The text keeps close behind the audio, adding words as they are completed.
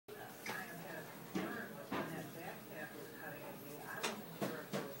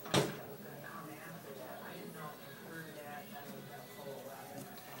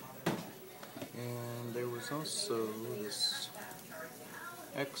There's also this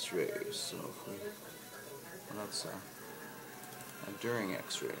X-ray, so if we, well, that's a during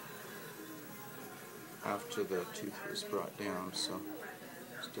X-ray after the tooth was brought down, so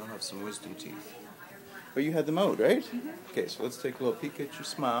still have some wisdom teeth. But you had them out, right? Mm-hmm. Okay, so let's take a little peek at your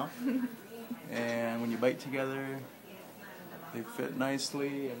smile. And when you bite together, they fit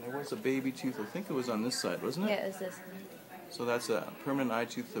nicely. And there was a baby tooth, I think it was on this side, wasn't it? Yeah, it was this one. So that's a permanent eye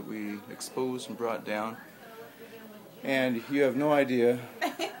tooth that we exposed and brought down. And you have no idea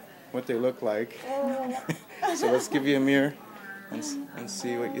what they look like. Oh. So let's give you a mirror and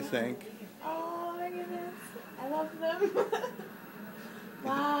see what you think. Oh my goodness. I love them.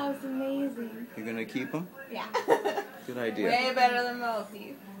 Wow, it's amazing. You're going to keep them? Yeah. Good idea. Way better than most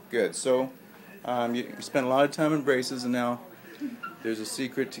teeth. Good. So you spent a lot of time in braces, and now there's a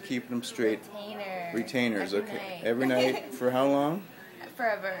secret to keeping them straight. Retainers. Retainers, Every okay. night. Every night for how long?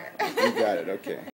 Forever. You got it, okay.